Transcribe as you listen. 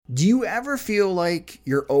Do you ever feel like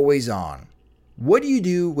you're always on? What do you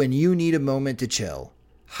do when you need a moment to chill?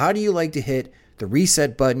 How do you like to hit the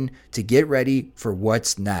reset button to get ready for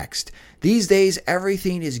what's next? These days,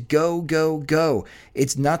 everything is go, go, go.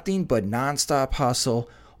 It's nothing but nonstop hustle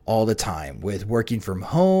all the time, with working from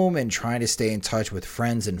home and trying to stay in touch with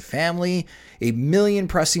friends and family, a million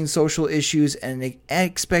pressing social issues, and an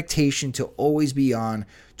expectation to always be on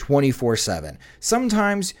 24/7.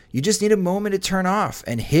 Sometimes you just need a moment to turn off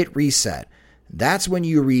and hit reset. That's when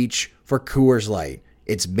you reach for Coors Light.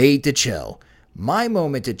 It's made to chill. My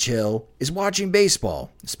moment to chill is watching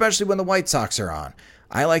baseball, especially when the White Sox are on.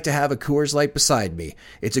 I like to have a Coors Light beside me.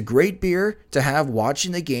 It's a great beer to have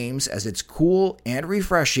watching the games, as it's cool and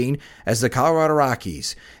refreshing as the Colorado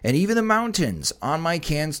Rockies. And even the mountains on my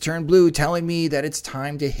cans turn blue, telling me that it's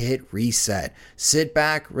time to hit reset. Sit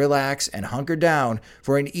back, relax, and hunker down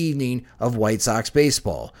for an evening of White Sox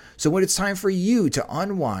baseball. So when it's time for you to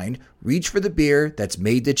unwind, reach for the beer that's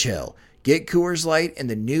made to chill. Get Coors Light in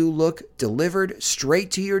the new look delivered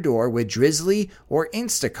straight to your door with Drizzly or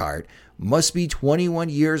Instacart. Must be 21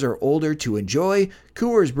 years or older to enjoy.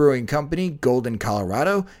 Coors Brewing Company, Golden,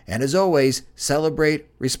 Colorado. And as always, celebrate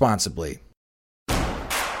responsibly.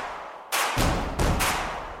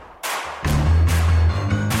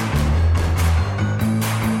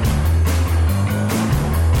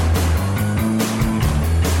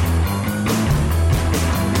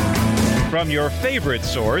 From your favorite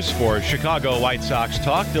source for Chicago White Sox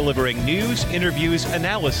talk, delivering news, interviews,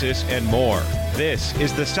 analysis, and more. This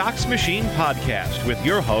is the Sox Machine Podcast with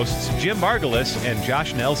your hosts, Jim Margulis and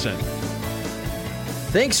Josh Nelson.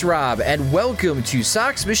 Thanks, Rob, and welcome to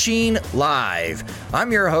Sox Machine Live.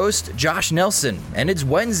 I'm your host, Josh Nelson, and it's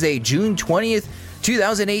Wednesday, June 20th,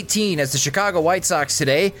 2018, as the Chicago White Sox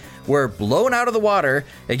today were blown out of the water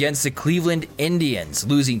against the Cleveland Indians,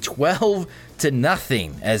 losing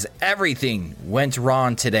 12-0 as everything went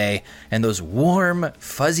wrong today, and those warm,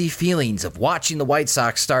 fuzzy feelings of watching the White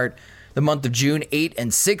Sox start the month of June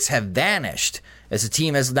 8-6 have vanished, as the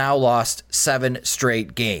team has now lost 7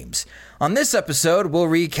 straight games. On this episode, we'll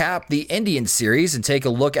recap the Indians series and take a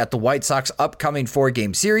look at the White Sox upcoming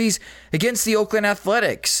 4-game series against the Oakland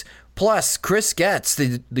Athletics. Plus, Chris Getz,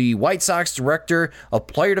 the White Sox director of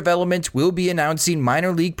player development, will be announcing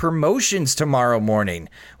minor league promotions tomorrow morning.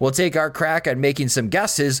 We'll take our crack at making some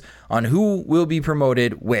guesses on who will be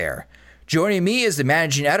promoted where. Joining me is the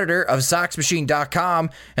managing editor of SoxMachine.com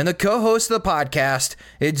and the co-host of the podcast,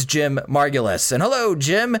 it's Jim Margulis. And hello,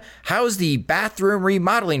 Jim. How's the bathroom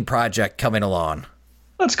remodeling project coming along?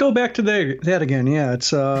 Let's go back to that again. Yeah,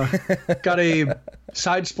 it's got a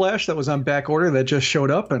side splash that was on back order that just showed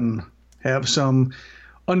up, and have some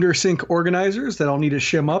under sink organizers that I'll need to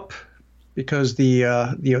shim up because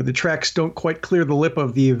the tracks don't quite clear the lip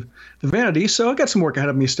of the vanity. So I got some work ahead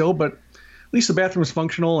of me still, but at least the bathroom is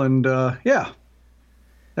functional, and yeah,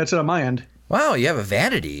 that's it on my end. Wow, you have a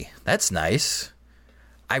vanity. That's nice.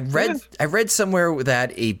 I read somewhere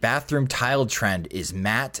that a bathroom tile trend is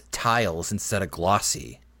matte tiles instead of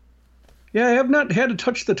glossy. Yeah, I have not had to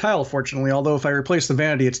touch the tile, fortunately, although if I replace the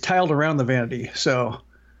vanity, it's tiled around the vanity. So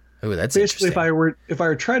oh, that's basically, interesting. if I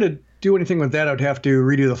were try to do anything with that, I'd have to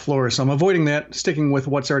redo the floor. So I'm avoiding that, sticking with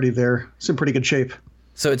what's already there. It's in pretty good shape.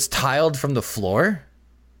 So it's tiled from the floor?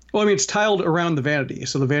 Well, I mean, it's tiled around the vanity.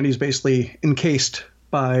 So the vanity is basically encased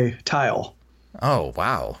by tile. Oh,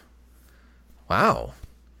 wow. Wow.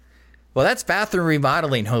 Well, that's bathroom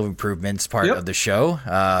remodeling home improvements part of the show.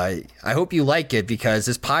 I hope you like it, because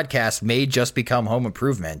this podcast may just become home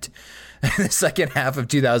improvement in the second half of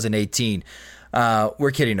 2018.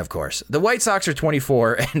 We're kidding, of course. The White Sox are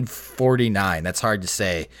 24-49. That's hard to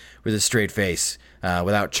say with a straight face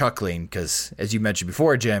without chuckling, because, as you mentioned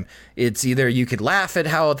before, Jim, it's either you could laugh at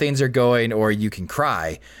how things are going or you can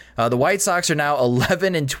cry. The White Sox are now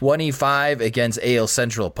 11-25 against AL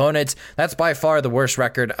Central opponents. That's by far the worst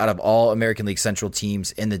record out of all American League Central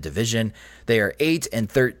teams in the division. They are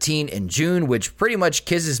 8-13 in June, which pretty much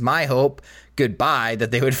kisses my hope goodbye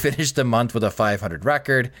that they would finish the month with a 500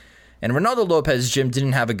 record. And Ronaldo Lopez, Jim,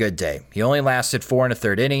 didn't have a good day. He only lasted 4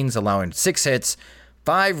 1/3 innings, allowing 6 hits,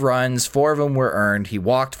 5 runs, 4 of them were earned. He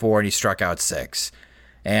walked 4 and he struck out 6.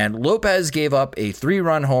 And Lopez gave up a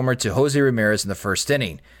 3-run homer to Jose Ramirez in the first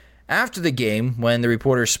inning. After the game, when the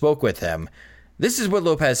reporters spoke with him, this is what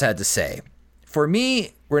Lopez had to say. For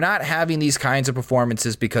me, we're not having these kinds of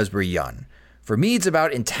performances because we're young. For me, it's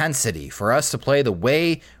about intensity, for us to play the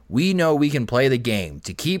way we know we can play the game,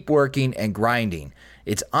 to keep working and grinding.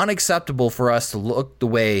 It's unacceptable for us to look the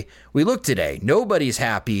way we look today. Nobody's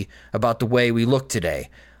happy about the way we look today.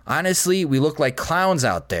 Honestly, we look like clowns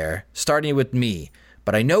out there, starting with me.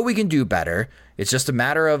 but I know we can do better. It's just a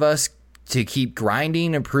matter of us to keep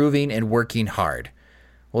grinding, improving, and working hard.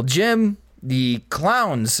 Well, Jim, the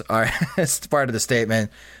clowns are as part of the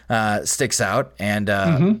statement sticks out, and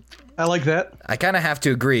I like that. I kind of have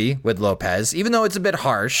to agree with Lopez, even though it's a bit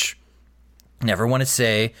harsh. Never want to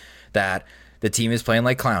say that the team is playing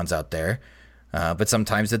like clowns out there, but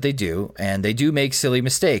sometimes that they do, and they do make silly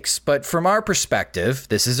mistakes. But from our perspective,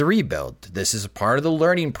 this is a rebuild. This is a part of the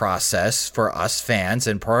learning process for us fans,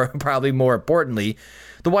 and probably more importantly,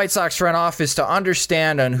 the White Sox front office to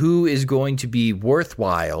understand on who is going to be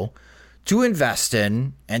worthwhile to invest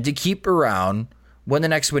in and to keep around when the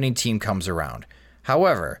next winning team comes around.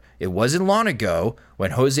 However, it wasn't long ago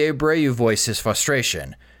when Jose Abreu voiced his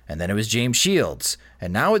frustration, and then it was James Shields,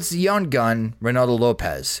 and now it's the young gun, Reynaldo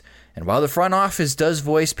Lopez. And while the front office does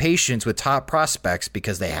voice patience with top prospects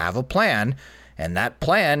because they have a plan, and that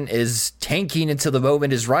plan is tanking until the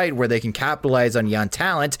moment is right where they can capitalize on young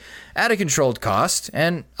talent at a controlled cost,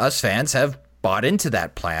 and us fans have bought into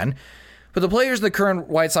that plan. But the players in the current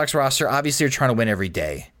White Sox roster obviously are trying to win every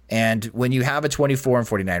day. And when you have a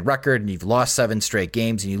 24-49 record and you've lost 7 straight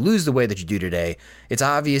games and you lose the way that you do today, it's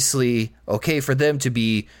obviously okay for them to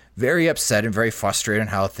be very upset and very frustrated on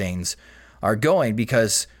how things are going,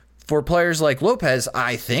 because for players like Lopez,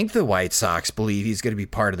 I think the White Sox believe he's going to be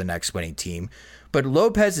part of the next winning team. But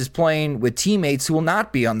Lopez is playing with teammates who will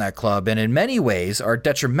not be on that club and in many ways are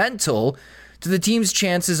detrimental to the team's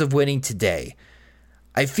chances of winning today.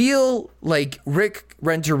 I feel like Rick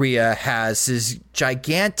Renteria has his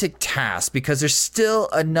gigantic task because there's still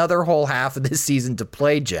another whole half of this season to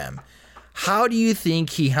play, Jim. How do you think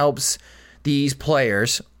he helps these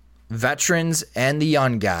players, veterans and the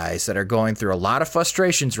young guys that are going through a lot of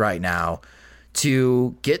frustrations right now,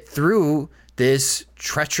 to get through this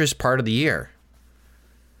treacherous part of the year?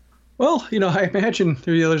 Well, I imagine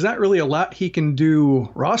there's not really a lot he can do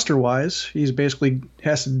roster-wise. He's basically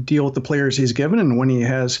has to deal with the players he's given, and when he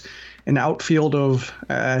has an outfield of,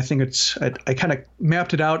 I kind of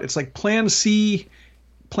mapped it out. It's like Plan C,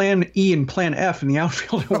 Plan E, and Plan F in the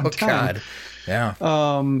outfield at one time. God.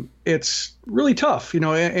 Yeah. It's really tough,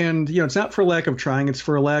 and it's not for lack of trying. It's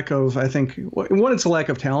for a lack of, I think, one, it's a lack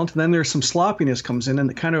of talent, and then there's some sloppiness comes in, and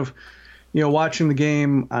it kind of, watching the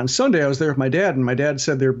game on Sunday, I was there with my dad, and my dad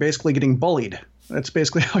said they're basically getting bullied. That's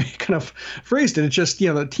basically how he kind of phrased it. It's just,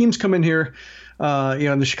 the teams come in here,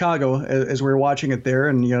 in the Chicago as we were watching it there,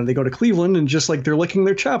 and, they go to Cleveland, and just like they're licking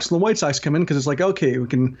their chops, and the White Sox come in because it's like, okay, we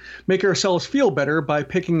can make ourselves feel better by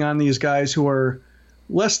picking on these guys who are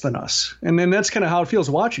less than us. And then that's kind of how it feels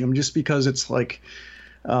watching them, just because it's like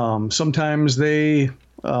sometimes they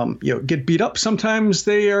get beat up. Sometimes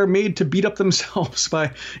they are made to beat up themselves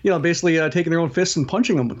by, basically taking their own fists and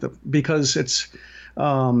punching them with them, because it's,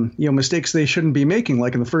 mistakes they shouldn't be making.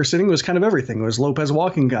 Like in the first inning, it was kind of everything. It was Lopez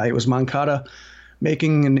walking guy. It was Moncada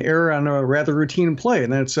making an error on a rather routine play.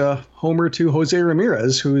 And then it's a homer to Jose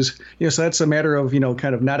Ramirez, who's, so that's a matter of,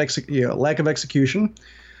 kind of not lack of execution,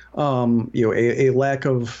 a lack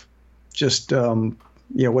of just,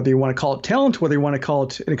 whether you want to call it talent, whether you want to call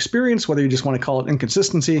it inexperience, whether you just want to call it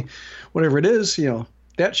inconsistency, whatever it is,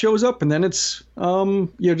 that shows up, and then it's,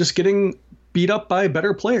 just getting beat up by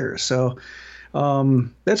better players. So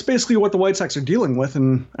that's basically what the White Sox are dealing with,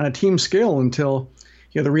 and on a team scale until,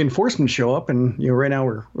 the reinforcements show up. And, right now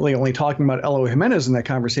we're really only talking about Eloy Jimenez in that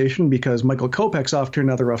conversation because Michael Kopech's off to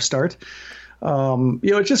another rough start.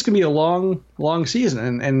 It's just going to be a long, long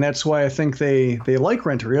season. And that's why I think they like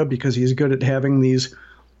Renteria, because he's good at having these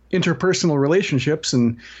interpersonal relationships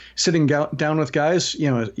and sitting down with guys,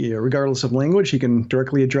 regardless of language. He can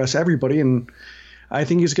directly address everybody. And I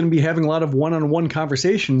think he's going to be having a lot of one-on-one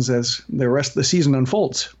conversations as the rest of the season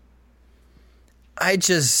unfolds. I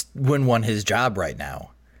just wouldn't want his job right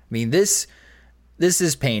now. I mean, this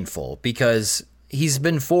is painful because he's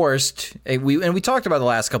been forced, and we talked about the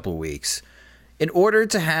last couple of weeks, in order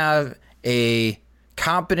to have a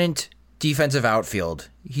competent defensive outfield,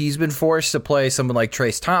 he's been forced to play someone like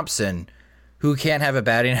Trace Thompson, who can't have a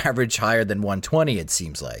batting average higher than 120, it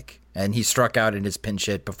seems like. And he struck out in his pinch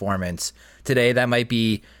hit performance today. That might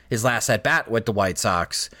be his last at-bat with the White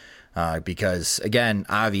Sox because, again,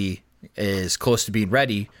 Avi is close to being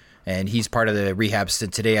ready, and he's part of the rehab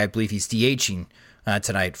stint today. I believe he's DHing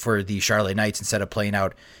tonight for the Charlotte Knights instead of playing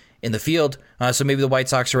out in the field. So maybe the White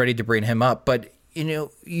Sox are ready to bring him up. But,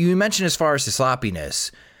 you mentioned as far as the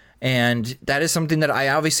sloppiness, and that is something that I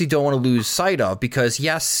obviously don't want to lose sight of because,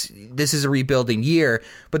 yes, this is a rebuilding year,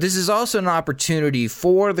 but this is also an opportunity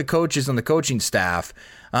for the coaches and the coaching staff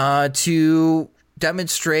to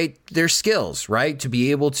demonstrate their skills, right? To be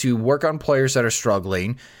able to work on players that are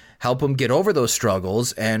struggling, help them get over those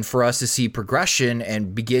struggles, and for us to see progression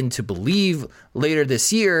and begin to believe later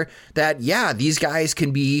this year that, yeah, these guys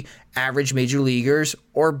can be average major leaguers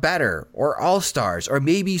or better, or all-stars, or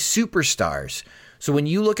maybe superstars. So when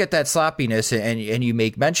you look at that sloppiness and you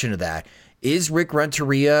make mention of that, is Rick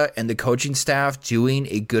Renteria and the coaching staff doing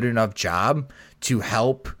a good enough job to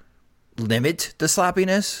help limit the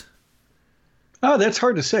sloppiness? That's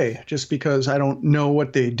hard to say, just because I don't know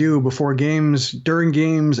what they do before games, during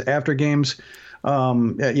games, after games.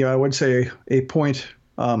 I would say a point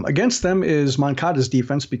against them is Moncada's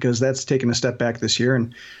defense, because that's taken a step back this year,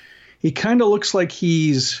 and he kind of looks like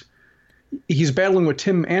he's battling what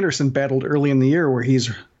Tim Anderson battled early in the year, where he's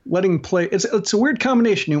letting play. It's a weird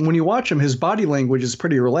combination. And when you watch him, his body language is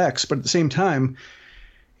pretty relaxed, but at the same time,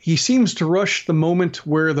 he seems to rush the moment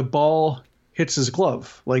where the ball hits his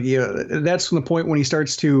glove. That's the point when he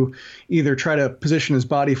starts to either try to position his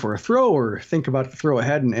body for a throw or think about the throw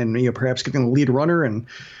ahead and perhaps getting the lead runner and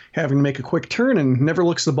having to make a quick turn, and never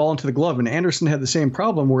looks the ball into the glove. And Anderson had the same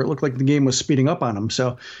problem where it looked like the game was speeding up on him.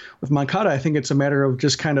 So with Moncada, I think it's a matter of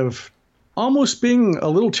just kind of almost being a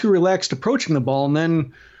little too relaxed approaching the ball. And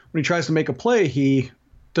then when he tries to make a play, he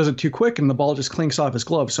does it too quick and the ball just clinks off his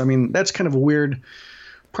glove. So, I mean, that's kind of a weird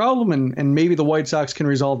problem, and maybe the White Sox can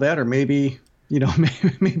resolve that, or maybe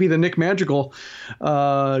maybe the Nick Madrigal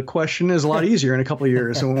question is a lot easier in a couple of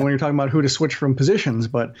years when you're talking about who to switch from positions.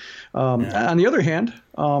 But on the other hand,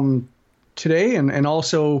 today and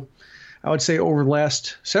also I would say over the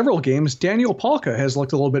last several games, Daniel Palka has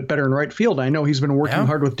looked a little bit better in right field. I know he's been working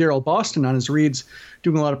hard with Daryl Boston on his reads,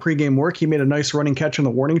 doing a lot of pregame work. He made a nice running catch on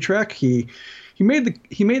the warning track. He made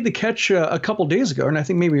the catch a couple days ago, and I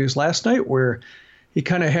think maybe it was last night, where he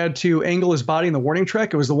kind of had to angle his body in the warning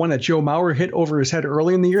track. It was the one that Joe Mauer hit over his head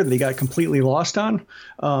early in the year that he got completely lost on.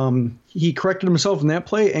 He corrected himself in that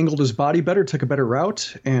play, angled his body better, took a better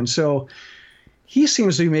route. And so he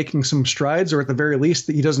seems to be making some strides, or at the very least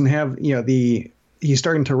that he doesn't have, he's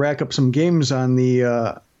starting to rack up some games on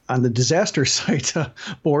the disaster site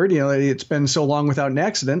board. It's been so long without an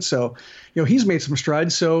accident. So, he's made some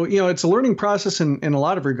strides. So, it's a learning process in a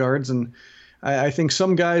lot of regards. And I think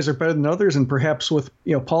some guys are better than others, and perhaps with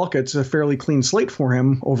Palka, it's a fairly clean slate for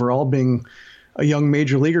him overall, being a young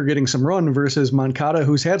major leaguer getting some run, versus Moncada,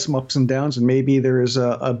 who's had some ups and downs, and maybe there is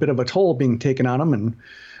a bit of a toll being taken on him.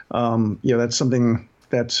 And that's something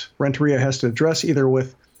that Renteria has to address, either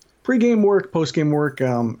with pregame work, postgame work.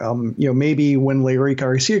 Maybe when Leury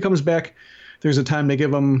Garcia comes back, there's a time to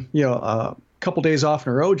give him a couple days off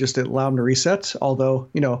in a row just to allow him to reset. Although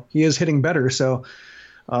he is hitting better, so.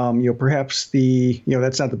 Perhaps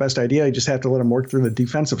that's not the best idea. You just have to let him work through the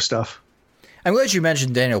defensive stuff. I'm glad you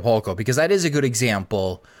mentioned Daniel Palka, because that is a good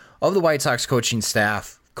example of the White Sox coaching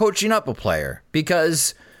staff coaching up a player.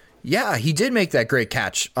 Because, he did make that great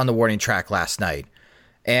catch on the warning track last night.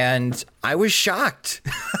 And I was shocked.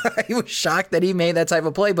 I was shocked that he made that type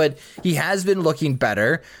of play, but he has been looking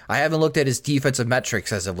better. I haven't looked at his defensive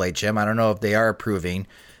metrics as of late, Jim. I don't know if they are improving.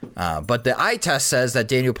 But the eye test says that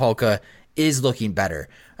Daniel Palka is looking better.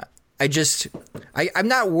 I'm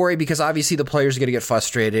not worried, because obviously the players are going to get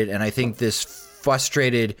frustrated, and I think this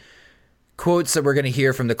frustrated quotes that we're going to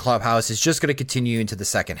hear from the clubhouse is just going to continue into the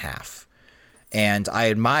second half. And I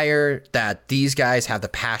admire that these guys have the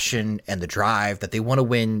passion and the drive that they want to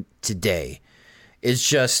win today. It's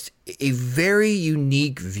just a very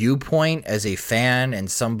unique viewpoint as a fan and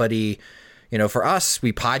somebody, for us,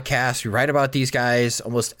 we podcast, we write about these guys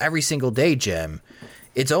almost every single day, Jim.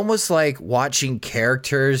 It's almost like watching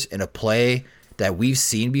characters in a play that we've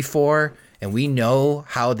seen before, and we know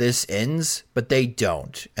how this ends, but they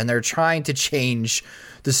don't. And they're trying to change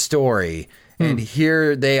the story. And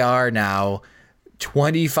here they are now,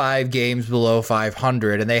 25 games below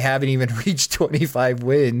 500, and they haven't even reached 25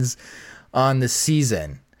 wins on the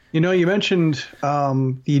season. You mentioned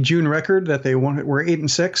the June record that they were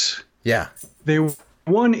 8-6. Yeah. They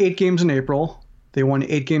won 8 games in April. They won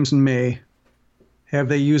 8 games in May. Have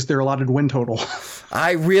they used their allotted win total?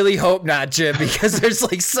 I really hope not, Jim, because there's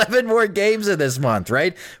like 7 more games in this month,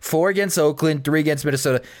 right? 4 against Oakland, 3 against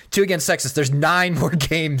Minnesota, 2 against Texas. There's 9 more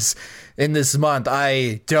games in this month.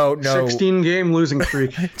 I don't know. 16-game losing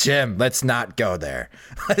streak. Jim, let's not go there.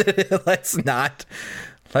 Let's not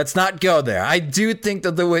go there. I do think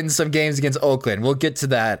that they'll win some games against Oakland. We'll get to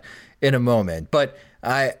that in a moment. But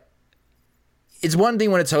it's one thing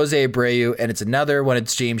when it's Jose Abreu, and it's another when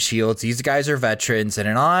it's James Shields. These guys are veterans, and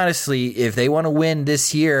honestly, if they want to win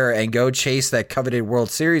this year and go chase that coveted World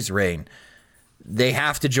Series reign, they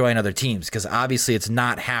have to join other teams, because obviously it's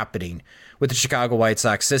not happening with the Chicago White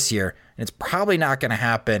Sox this year, and it's probably not going to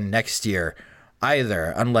happen next year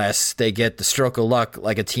either, unless they get the stroke of luck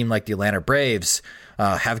like a team like the Atlanta Braves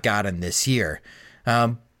have gotten this year.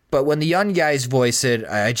 But when the young guys voice it,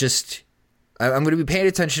 I'm going to be paying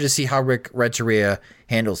attention to see how Rick Renteria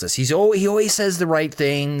handles this. He always says the right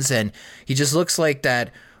things, and he just looks like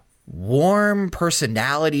that warm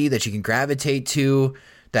personality that you can gravitate to,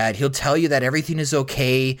 that he'll tell you that everything is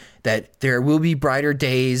okay, that there will be brighter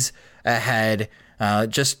days ahead.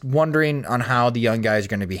 Just wondering on how the young guys are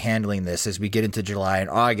going to be handling this as we get into July and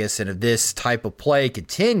August. And if this type of play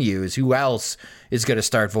continues, who else is going to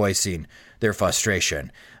start voicing their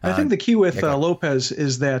frustration? I think the key with Lopez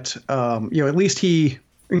is that, at least he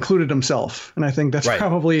included himself. And I think that's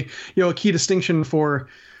probably, a key distinction for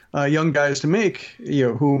young guys to make,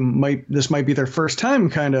 this might be their first time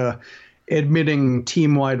kind of admitting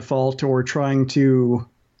team-wide fault or trying to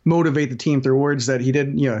motivate the team through words that he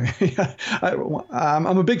did.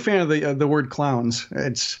 I'm a big fan of the word clowns.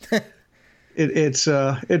 It's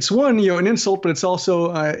one, an insult, but it's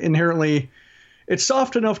also inherently, it's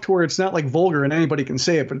soft enough to where it's not like vulgar and anybody can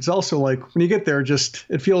say it, but it's also like when you get there,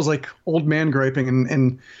 it feels like old man griping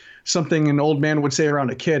and something an old man would say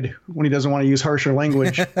around a kid when he doesn't want to use harsher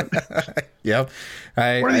language. Yep.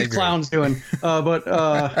 What are these clowns doing? But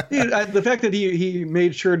the fact that he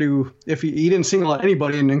made sure to, if he didn't single out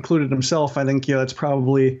anybody and included himself, I think, that's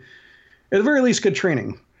probably, at the very least, good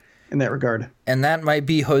training in that regard. And that might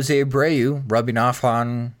be Jose Abreu rubbing off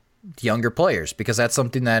on the younger players, because that's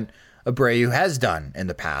something that Abreu has done in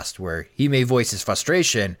the past, where he may voice his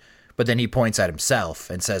frustration, but then he points at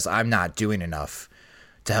himself and says, I'm not doing enough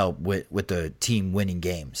to help with the team winning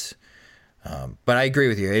games. But I agree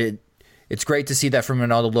with you. It's great to see that from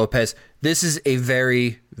Ronaldo Lopez. This is a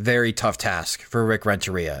very, very tough task for Rick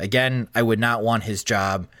Renteria. Again, I would not want his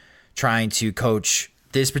job trying to coach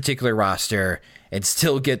this particular roster and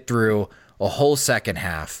still get through a whole second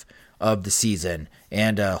half of the season.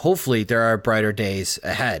 And hopefully there are brighter days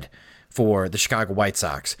ahead for the Chicago White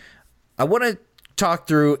Sox. I want to talk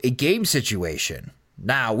through a game situation.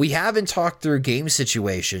 Now, we haven't talked through game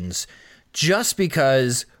situations just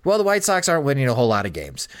because, well, the White Sox aren't winning a whole lot of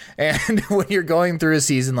games. And when you're going through a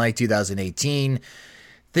season like 2018,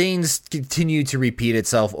 things continue to repeat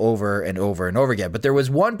itself over and over and over again. But there was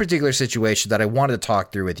one particular situation that I wanted to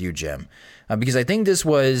talk through with you, Jim, because I think this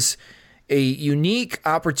was a unique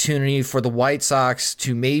opportunity for the White Sox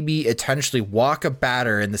to maybe intentionally walk a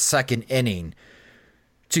batter in the second inning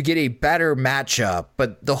to get a better matchup.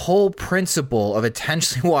 But the whole principle of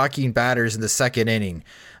intentionally walking batters in the second inning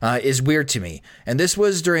is weird to me. And this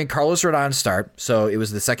was during Carlos Rodon's start. So it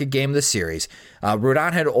was the second game of the series.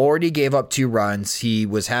 Rodon had already gave up 2 runs. He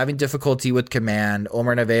was having difficulty with command.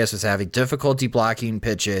 Omar Narvaez was having difficulty blocking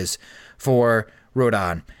pitches for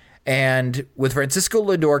Rodon. And with Francisco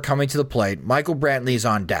Lindor coming to the plate, Michael Brantley is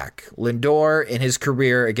on deck. Lindor, in his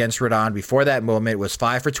career against Rodon before that moment, was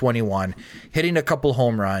 5 for 21, hitting a couple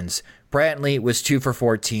home runs. Brantley was 2 for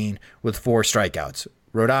 14 with 4 strikeouts.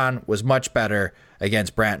 Rodon was much better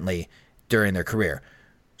against Brantley during their career.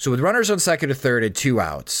 So with runners on second or third and 2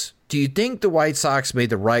 outs, do you think the White Sox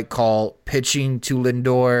made the right call pitching to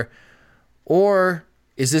Lindor, or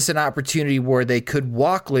is this an opportunity where they could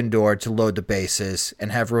walk Lindor to load the bases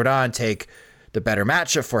and have Rodon take the better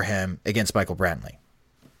matchup for him against Michael Brantley?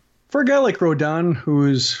 For a guy like Rodon,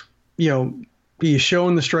 who's, he's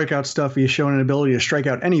shown the strikeout stuff, he's shown an ability to strike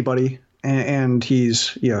out anybody, and he's,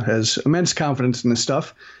 has immense confidence in this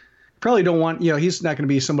stuff. Probably don't want, he's not going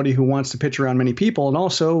to be somebody who wants to pitch around many people. And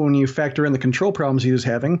also, when you factor in the control problems he was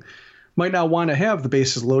having, might not want to have the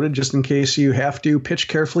bases loaded just in case you have to pitch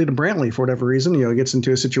carefully to Brantley for whatever reason. He gets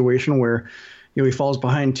into a situation where, he falls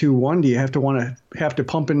behind 2-1. Do you have to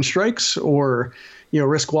pump in strikes or,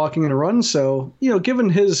 risk walking in a run? So, given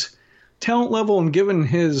his talent level and given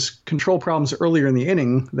his control problems earlier in the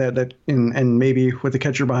inning, and maybe with the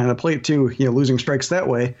catcher behind the plate too, losing strikes that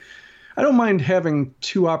way, I don't mind having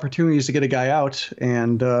 2 opportunities to get a guy out.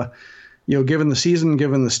 And, given the season,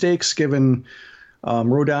 given the stakes, given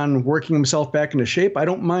Rodon working himself back into shape, I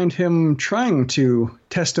don't mind him trying to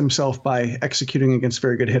test himself by executing against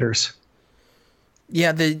very good hitters.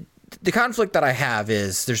 Yeah, the conflict that I have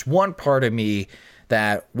is there's one part of me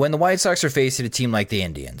that when the White Sox are facing a team like the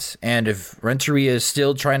Indians, and if Renteria is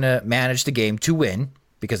still trying to manage the game to win,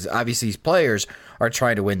 because obviously these players are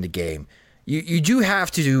trying to win the game, you do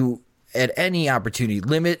have to, at any opportunity,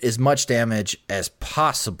 limit as much damage as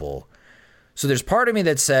possible. So there's part of me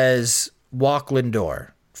that says, walk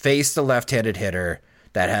Lindor, face the left-handed hitter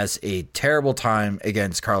that has a terrible time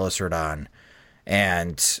against Carlos Rodon,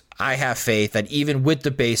 And I have faith that even with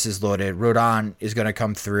the bases loaded, Rodon is going to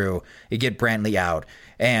come through and get Brantley out.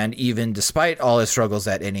 And even despite all his struggles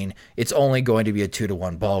that inning, it's only going to be a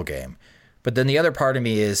 2-1 ball game. But then the other part of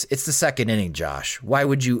me is, it's the second inning, Josh. Why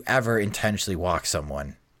would you ever intentionally walk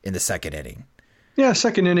someone in the second inning? Yeah,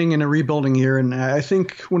 second inning in a rebuilding year. And I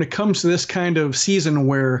think when it comes to this kind of season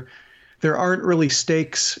where there aren't really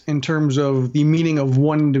stakes in terms of the meaning of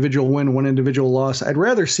one individual win, one individual loss, I'd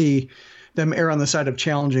rather see them err on the side of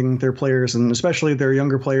challenging their players, and especially their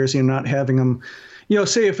younger players, not having them,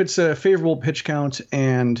 say if it's a favorable pitch count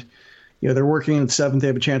and, they're working in the seventh, they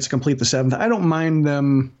have a chance to complete the seventh. I don't mind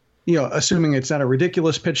them, assuming it's not a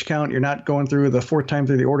ridiculous pitch count. You're not going through the fourth time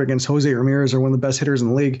through the order against Jose Ramirez or one of the best hitters in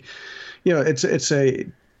the league. It's a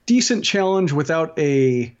decent challenge without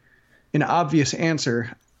an obvious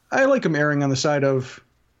answer. I like them erring on the side of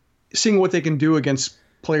seeing what they can do against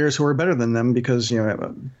players who are better than them, because,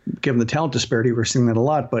 given the talent disparity, we're seeing that a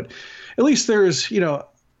lot. But at least there's,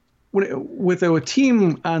 with a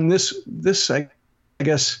team on this, I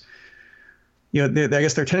guess, I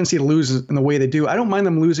guess their tendency to lose in the way they do. I don't mind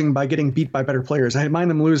them losing by getting beat by better players. I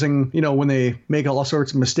mind them losing, when they make all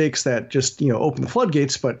sorts of mistakes that just, open the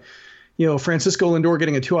floodgates. But, Francisco Lindor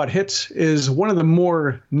getting a 2-out hit is one of the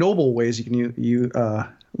more noble ways you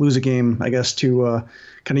can lose a game, I guess, to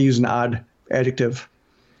kind of use an odd adjective.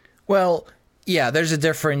 Well, yeah, there's a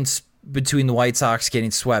difference between the White Sox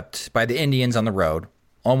getting swept by the Indians on the road,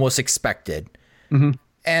 almost expected,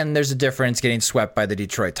 and there's a difference getting swept by the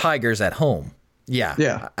Detroit Tigers at home.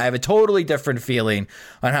 Yeah. I have a totally different feeling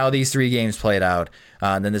on how these three games played out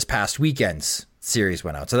than this past weekend's series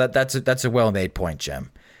went out. So that's a well-made point,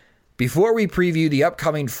 Jim. Before we preview the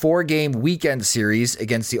upcoming 4-game weekend series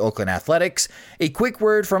against the Oakland Athletics, a quick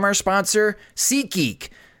word from our sponsor, SeatGeek.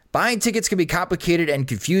 Buying tickets can be complicated and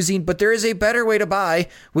confusing, but there is a better way to buy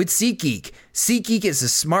with SeatGeek. SeatGeek is the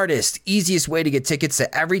smartest, easiest way to get tickets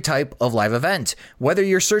to every type of live event. Whether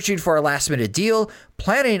you're searching for a last-minute deal,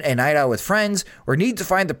 planning a night out with friends, or need to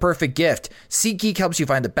find the perfect gift, SeatGeek helps you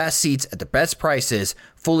find the best seats at the best prices,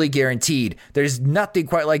 fully guaranteed. There's nothing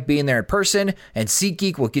quite like being there in person, and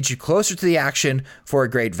SeatGeek will get you closer to the action for a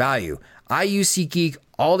great value. I use SeatGeek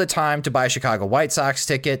all the time to buy Chicago White Sox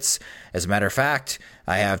tickets. As a matter of fact,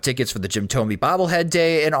 I have tickets for the Jim Thome bobblehead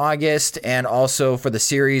day in August, and also for the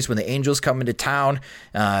series when the Angels come into town.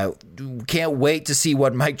 Can't wait to see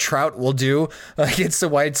what Mike Trout will do against the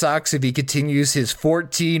White Sox if he continues his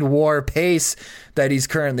 14-WAR pace that he's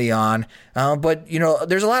currently on. But,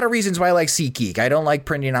 there's a lot of reasons why I like SeatGeek. I don't like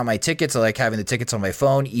printing out my tickets. I like having the tickets on my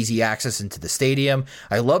phone, easy access into the stadium.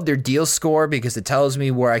 I love their deal score because it tells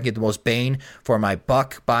me where I get the most bang for my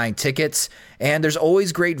buck buying tickets. And there's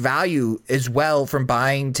always great value as well from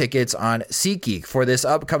buying tickets on SeatGeek. For this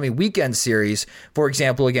upcoming weekend series, for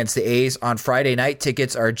example, against the A's on Friday night,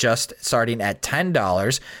 tickets are just starting at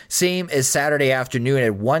 $10. Same as Saturday afternoon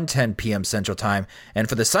at 1:10 p.m. Central Time. And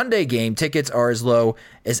for the Sunday game, tickets are as low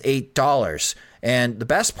as $8. And the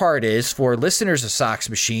best part is, for listeners of Sox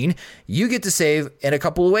Machine, you get to save in a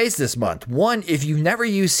couple of ways this month. One, if you've never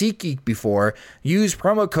used SeatGeek before, use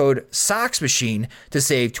promo code SOXMachine to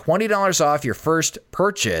save $20 off your first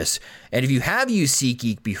purchase. And if you have used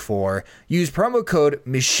SeatGeek before, use promo code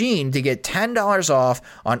MACHINE to get $10 off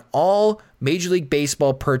on all Major League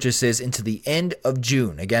Baseball purchases into the end of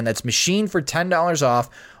June. Again, that's MACHINE for $10 off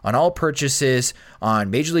on all purchases on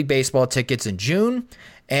Major League Baseball tickets in June,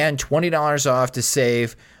 and $20 off to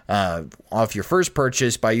save off your first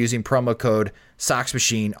purchase by using promo code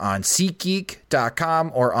SOXMachine on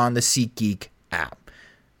SeatGeek.com or on the SeatGeek app.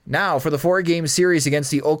 Now, for the 4-game series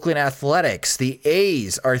against the Oakland Athletics, the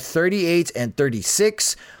A's are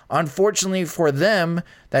 38-36. Unfortunately for them,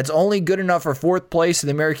 that's only good enough for 4th place in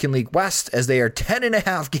the American League West, as they are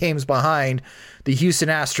 10.5 games behind the Houston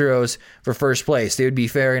Astros for first place. They would be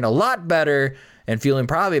faring a lot better and feeling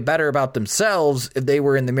probably better about themselves if they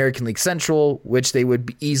were in the American League Central, which they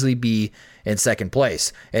would easily be in 2nd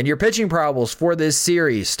place. And your pitching probables for this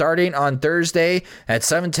series, starting on Thursday at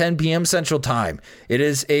 7:10 p.m. Central Time. It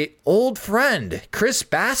is a old friend, Chris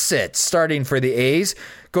Bassitt, starting for the A's,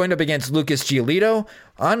 going up against Lucas Giolito.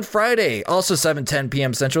 On Friday, also 7:10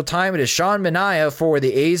 p.m. Central Time, it is Sean Manaea for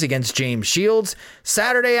the A's against James Shields.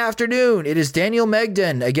 Saturday afternoon, it is Daniel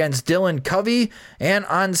Megden against Dylan Covey. And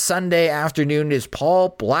on Sunday afternoon, it is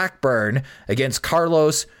Paul Blackburn against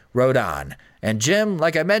Carlos Rodon. And Jim,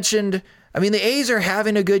 like I mentioned, the A's are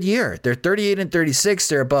having a good year. They're 38-36.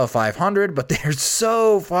 They're above 500, but they're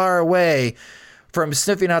so far away from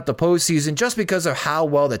sniffing out the postseason just because of how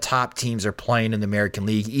well the top teams are playing in the American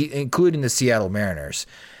League, including the Seattle Mariners.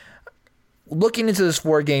 Looking into this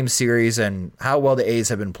 4-game series and how well the A's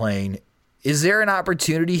have been playing, Is there an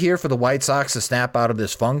opportunity here for the White Sox to snap out of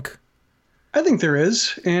this funk? I think there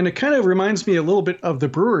is, and it kind of reminds me a little bit of the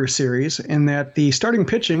Brewers series in that the starting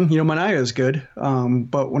pitching, Manaea is good,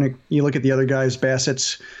 but when you look at the other guys,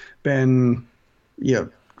 Bassett's been,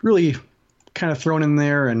 really kind of thrown in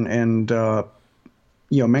there, and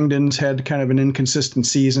Mengden's had kind of an inconsistent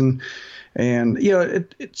season, and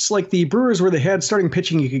it's like the Brewers where they had starting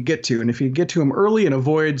pitching you could get to, and if you get to them early and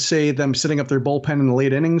avoid, say, them setting up their bullpen in the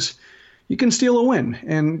late innings, you can steal a win,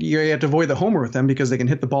 and you have to avoid the homer with them because they can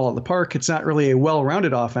hit the ball at the park. It's not really a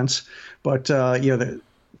well-rounded offense, but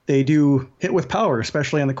they do hit with power,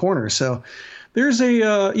 especially on the corners. So there's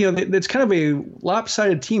it's kind of a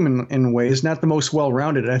lopsided team in ways, not the most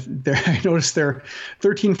well-rounded. I noticed they're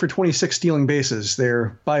 13 for 26 stealing bases.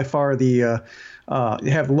 They're by far they have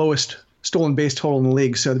the lowest stolen base total in the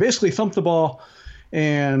league. So they basically thump the ball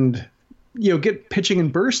and get pitching in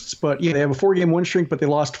bursts, but they have a 4-game win streak, but they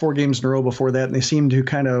lost 4 games in a row before that, and they seem to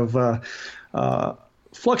kind of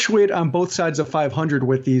fluctuate on both sides of 500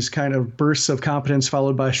 with these kind of bursts of competence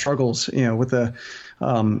followed by struggles, with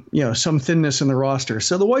some thinness in the roster.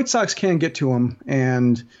 So the White Sox can get to them,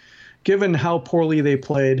 and given how poorly they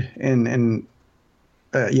played and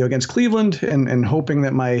against Cleveland, and hoping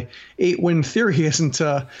that my 8-win theory isn't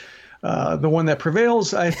the one that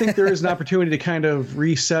prevails, I think there is an opportunity to kind of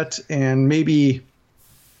reset and maybe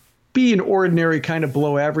be an ordinary kind of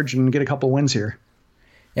below average and get a couple wins here.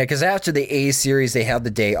 Yeah, because after the A's series, they have the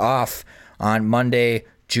day off on Monday,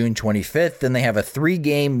 June 25th. Then they have a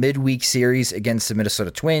 3-game midweek series against the Minnesota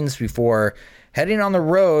Twins before heading on the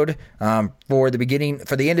road for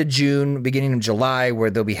the end of June, beginning of July, where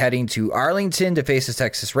they'll be heading to Arlington to face the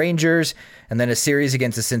Texas Rangers, and then a series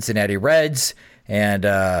against the Cincinnati Reds. And,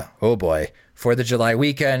 oh boy, for the July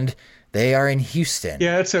weekend, they are in Houston.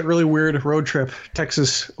 Yeah, it's that really weird road trip,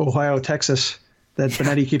 Texas, Ohio, Texas, that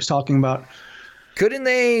Benetti keeps talking about. Couldn't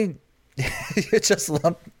they just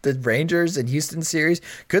lump the Rangers and Houston series?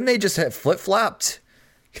 Couldn't they just have flip-flopped?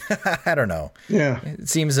 I don't know. Yeah. It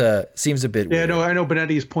seems a bit weird. Yeah, I know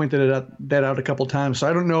Benetti's pointed that out a couple times. So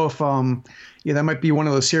I don't know if that might be one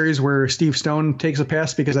of those series where Steve Stone takes a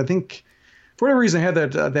pass, because I think for whatever reason I had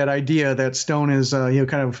that idea that Stone is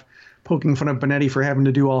kind of poking fun of Benetti for having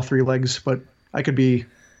to do all 3 legs, but I could be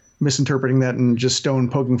misinterpreting that and just Stone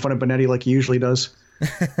poking fun of Benetti like he usually does.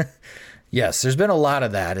 Yes, there's been a lot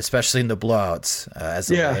of that, especially in the blowouts.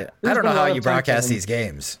 I don't know how you broadcast these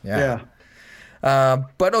games. Yeah.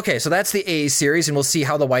 But okay, so that's the A's series, and we'll see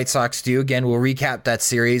how the White Sox do. Again, we'll recap that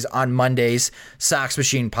series on Monday's Sox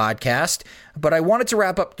Machine podcast. But I wanted to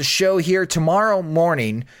wrap up the show here. Tomorrow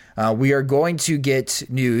morning, we are going to get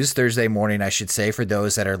news, Thursday morning, I should say, for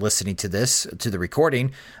those that are listening to the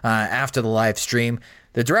recording after the live stream.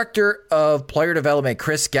 The director of player development,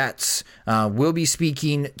 Chris Getz, will be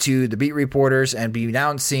speaking to the beat reporters and be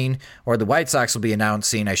announcing, or the White Sox will be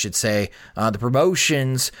announcing, I should say, the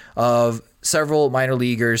promotions of several minor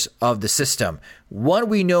leaguers of the system. One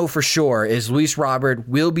we know for sure is Luis Robert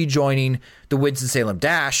will be joining the Winston-Salem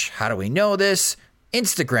Dash. How do we know this?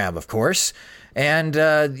 Instagram, of course. And,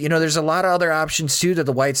 there's a lot of other options, too, that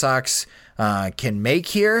the White Sox can make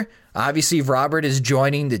here. Obviously, if Robert is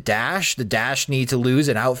joining the Dash need to lose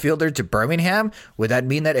an outfielder to Birmingham. Would that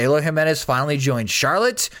mean that Eloy Jimenez finally joined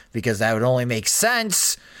Charlotte? Because that would only make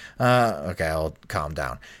sense. Okay, I'll calm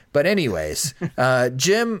down. But anyways,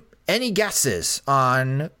 Jim, any guesses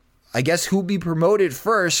on, I guess, who'll be promoted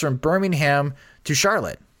first from Birmingham to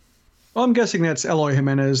Charlotte? Well, I'm guessing that's Eloy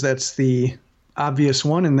Jimenez. That's the obvious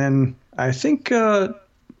one. And then I think...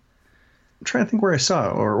 I'm trying to think where I saw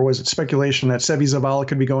it, or was it speculation that Seby Zavala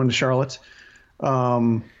could be going to Charlotte?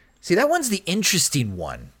 See, that one's the interesting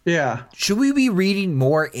one. Yeah. Should we be reading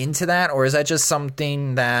more into that, or is that just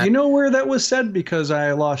something that... You know where that was said? Because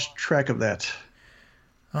I lost track of that.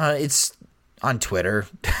 It's on Twitter.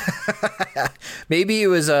 Maybe it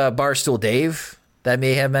was Barstool Dave that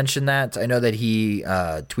may have mentioned that. I know that he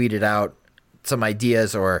tweeted out some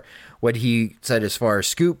ideas or what he said as far as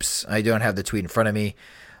scoops. I don't have the tweet in front of me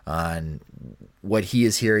on what he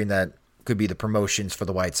is hearing that could be the promotions for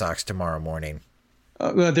the White Sox tomorrow morning.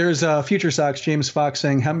 There's Future Sox, James Fox,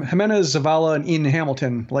 saying Jimenez, Zavala, and Ian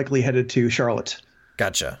Hamilton likely headed to Charlotte.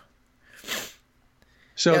 Gotcha.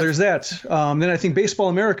 So there's that. Then I think Baseball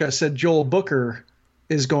America said Joel Booker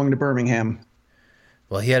is going to Birmingham.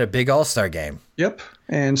 Well, he had a big All-Star game. Yep.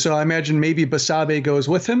 And so I imagine maybe Basabe goes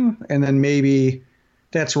with him, and then maybe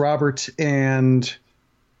that's Robert and...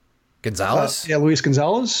 Gonzalez? Luis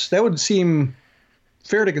Gonzalez. That would seem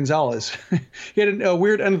fair to Gonzalez. He had a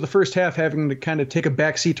weird end of the first half, having to kind of take a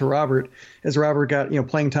backseat to Robert as Robert got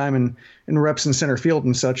playing time and reps in center field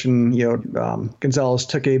and such, and Gonzalez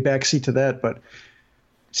took a backseat to that. But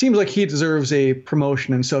it seems like he deserves a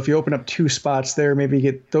promotion, and so if you open up 2 spots there, maybe you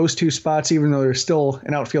get those 2 spots, even though they're still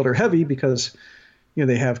an outfielder heavy because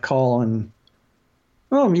they have Call and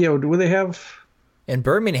do they have in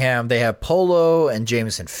Birmingham? They have Polo and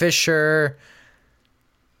Jameson Fisher.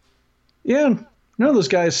 Yeah. None of those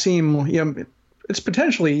guys seem, it's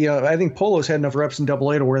potentially, I think Polo's had enough reps in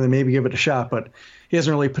Double-A to where they maybe give it a shot, but he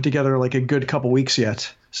hasn't really put together like a good couple weeks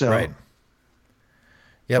yet. So, right.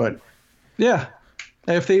 Yeah. But yeah,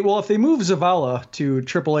 if they move Zavala to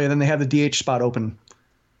Triple-A, then they have the DH spot open,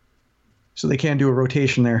 so they can do a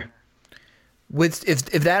rotation there. If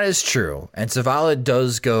that is true, and Zavala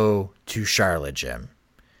does go to Charlotte, Jim,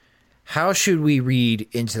 how should we read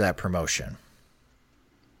into that promotion?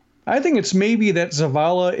 I think it's maybe that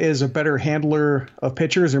Zavala is a better handler of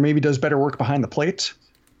pitchers, or maybe does better work behind the plate.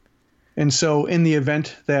 And so in the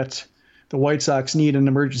event that the White Sox need an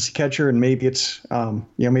emergency catcher, and maybe it's,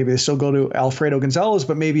 maybe they still go to Alfredo Gonzalez,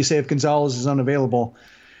 but maybe say if Gonzalez is unavailable,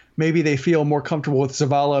 maybe they feel more comfortable with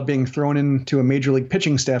Zavala being thrown into a major league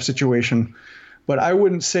pitching staff situation. But I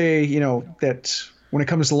wouldn't say, that when it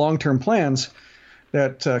comes to long-term plans,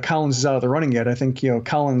 that Collins is out of the running yet. I think,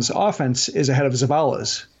 Collins' offense is ahead of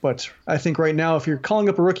Zavala's. But I think right now, if you're calling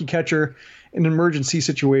up a rookie catcher in an emergency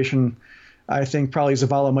situation, I think probably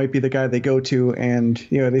Zavala might be the guy they go to. And,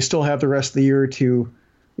 they still have the rest of the year to,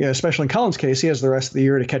 especially in Collins' case, he has the rest of the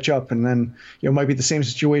year to catch up. And then, it might be the same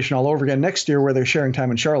situation all over again next year where they're sharing time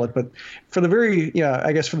in Charlotte. But for the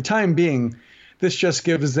for the time being, this just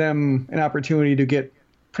gives them an opportunity to get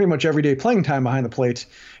pretty much everyday playing time behind the plate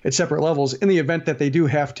at separate levels in the event that they do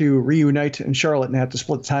have to reunite in Charlotte and have to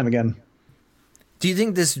split the time again. Do you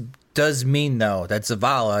think this does mean, though, that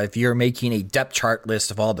Zavala, if you're making a depth chart list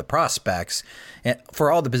of all the prospects for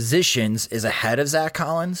all the positions, is ahead of Zach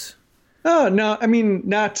Collins? No, I mean,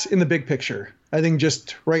 not in the big picture. I think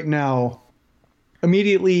just right now,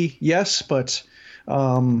 immediately, yes, but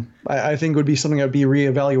I think it would be something that would be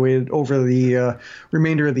reevaluated over the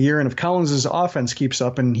remainder of the year. And if Collins' offense keeps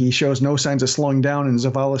up and he shows no signs of slowing down, and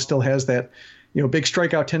Zavala still has that, big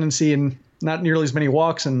strikeout tendency and not nearly as many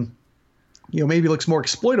walks, and maybe looks more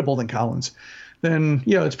exploitable than Collins, then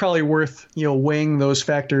it's probably worth weighing those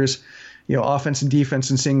factors, offense and defense,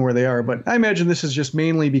 and seeing where they are. But I imagine this is just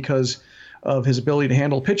mainly because of his ability to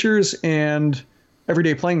handle pitchers and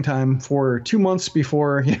everyday playing time for 2 months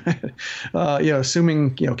before,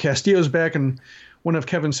 assuming, Castillo's back and one of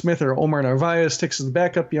Kevin Smith or Omar Narvaez takes the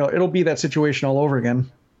backup, it'll be that situation all over again.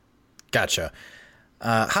 Gotcha.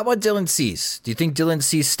 How about Dylan Cease? Do you think Dylan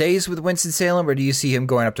Cease stays with Winston-Salem, or do you see him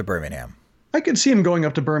going up to Birmingham? I could see him going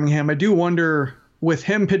up to Birmingham. I do wonder, with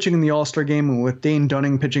him pitching in the All-Star game and with Dane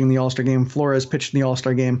Dunning pitching in the All-Star game, Flores pitched in the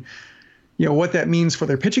All-Star game, what that means for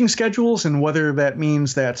their pitching schedules, and whether that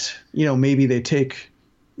means that, maybe they take,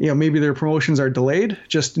 maybe their promotions are delayed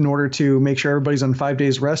just in order to make sure everybody's on 5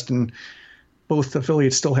 days rest and both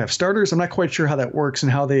affiliates still have starters. I'm not quite sure how that works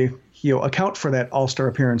and how they, account for that All-Star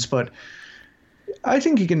appearance, but I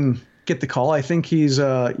think he can get the call. I think he's,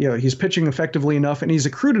 he's pitching effectively enough, and he's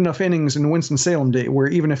accrued enough innings in Winston-Salem Day where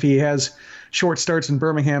even if he has short starts in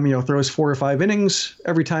Birmingham, throws 4 or 5 innings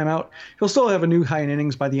every time out, he'll still have a new high in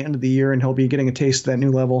innings by the end of the year, and he'll be getting a taste of that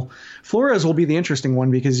new level. Flores will be the interesting one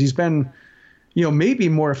because he's been, maybe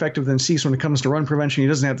more effective than Cease when it comes to run prevention. He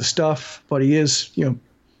doesn't have the stuff, but he is,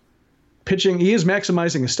 pitching. He is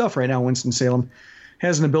maximizing his stuff right now. Winston-Salem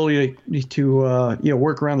has an ability to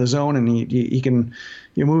work around the zone, and he can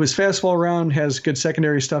move his fastball around, has good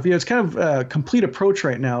secondary stuff. It's kind of a complete approach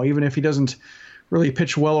right now, even if he doesn't really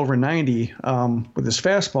pitch well over 90 with his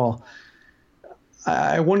fastball.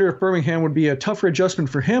 I wonder if Birmingham would be a tougher adjustment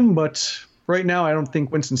for him, but right now I don't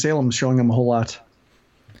think Winston-Salem is showing him a whole lot.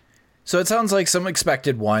 So it sounds like some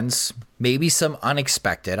expected ones, maybe some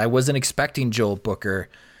unexpected. I wasn't expecting Joel Booker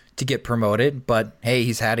to get promoted, but hey,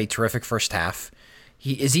 he's had a terrific first half.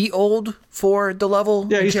 Is he old for the level?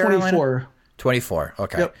 Yeah, he's Carolina? 24. 24,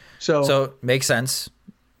 okay. Yep. So makes sense,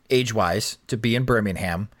 age-wise, to be in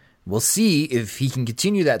Birmingham. We'll see if he can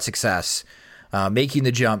continue that success, making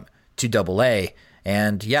the jump to Double-A.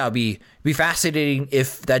 And yeah, it'll be fascinating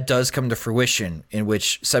if that does come to fruition, in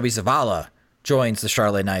which Seby Zavala joins the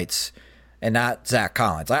Charlotte Knights and not Zach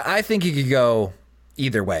Collins. I think he could go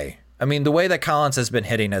either way. I mean, the way that Collins has been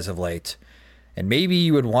hitting as of late, and maybe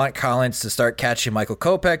you would want Collins to start catching Michael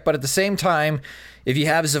Kopech, but at the same time, if you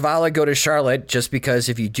have Zavala go to Charlotte, just because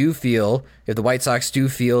if the White Sox do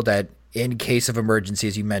feel that in case of emergency,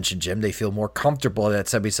 as you mentioned, Jim, they feel more comfortable that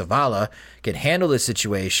Seby Zavala can handle the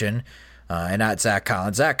situation and not Zach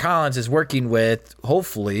Collins. Zach Collins is working with,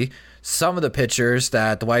 hopefully, some of the pitchers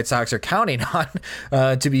that the White Sox are counting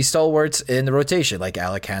on to be stalwarts in the rotation, like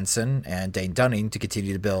Alec Hansen and Dane Dunning, to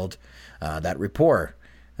continue to build that rapport.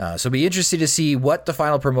 So it'll be interesting to see what the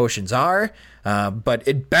final promotions are, but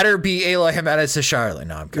it better be Eloy Jimenez to Charlotte.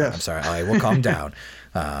 No, I'm sorry. I will calm down.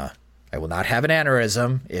 I will not have an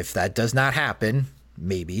aneurysm if that does not happen.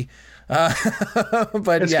 Maybe.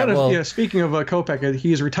 But it's kind of, speaking of Kopech,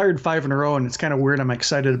 he's retired 5 in a row, and it's kind of weird. I'm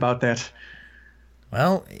excited about that.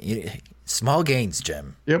 Well, small gains,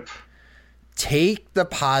 Jim. Yep. Take the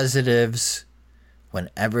positives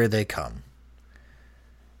whenever they come.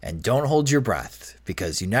 And don't hold your breath,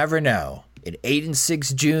 because you never know. An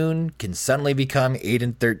 8-6 June can suddenly become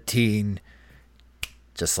 8-13,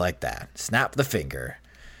 just like that. Snap the finger.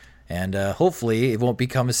 And hopefully it won't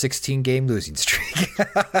become a 16-game losing streak.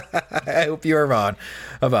 I hope you are wrong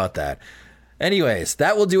about that. Anyways,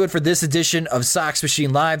 that will do it for this edition of Sox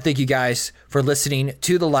Machine Live. Thank you guys for listening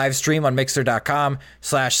to the live stream on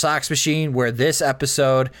Mixer.com/Sox Machine, where this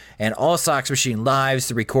episode and all Sox Machine Lives,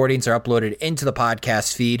 the recordings, are uploaded into the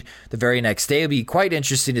podcast feed the very next day. It'll be quite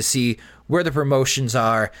interesting to see where the promotions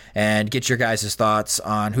are and get your guys' thoughts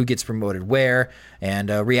on who gets promoted where, and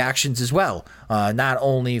reactions as well, not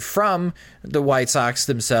only from the White Sox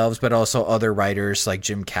themselves, but also other writers like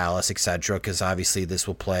Jim Callis, etc., because obviously this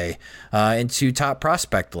will play into top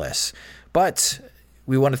prospect lists. But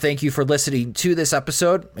we want to thank you for listening to this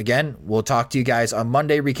episode. Again, we'll talk to you guys on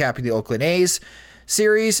Monday, recapping the Oakland A's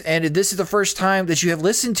series, and if this is the first time that you have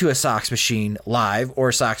listened to a Sox Machine Live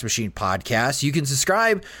or Sox Machine podcast, you can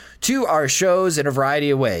subscribe to our shows in a variety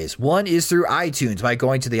of ways. One is through iTunes by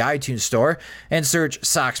going to the iTunes store and search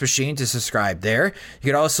Sox Machine to subscribe there.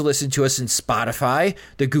 You can also listen to us in Spotify,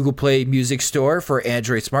 the Google Play Music Store for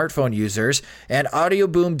Android smartphone users, and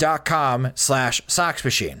audioboom.com/Sox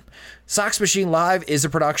Machine. Sox Machine Live is a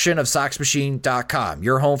production of SoxMachine.com,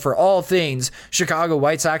 your home for all things Chicago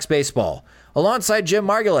White Sox baseball. Alongside Jim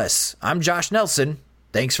Margulis, I'm Josh Nelson.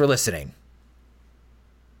 Thanks for listening.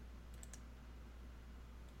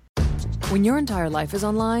 When your entire life is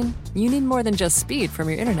online, you need more than just speed from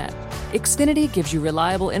your internet. Xfinity gives you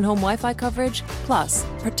reliable in-home Wi-Fi coverage, plus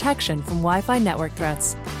protection from Wi-Fi network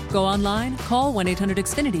threats. Go online, call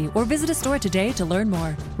 1-800-XFINITY, or visit a store today to learn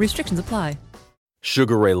more. Restrictions apply.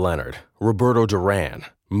 Sugar Ray Leonard, Roberto Duran,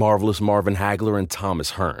 Marvelous Marvin Hagler, and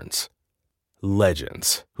Thomas Hearns.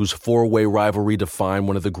 Legends, whose four-way rivalry defined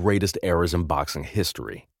one of the greatest eras in boxing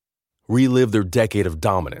history. Relive their decade of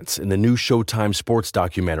dominance in the new Showtime sports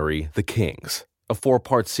documentary, The Kings, a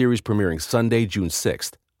 4-part series premiering Sunday, June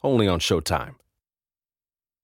 6th, only on Showtime.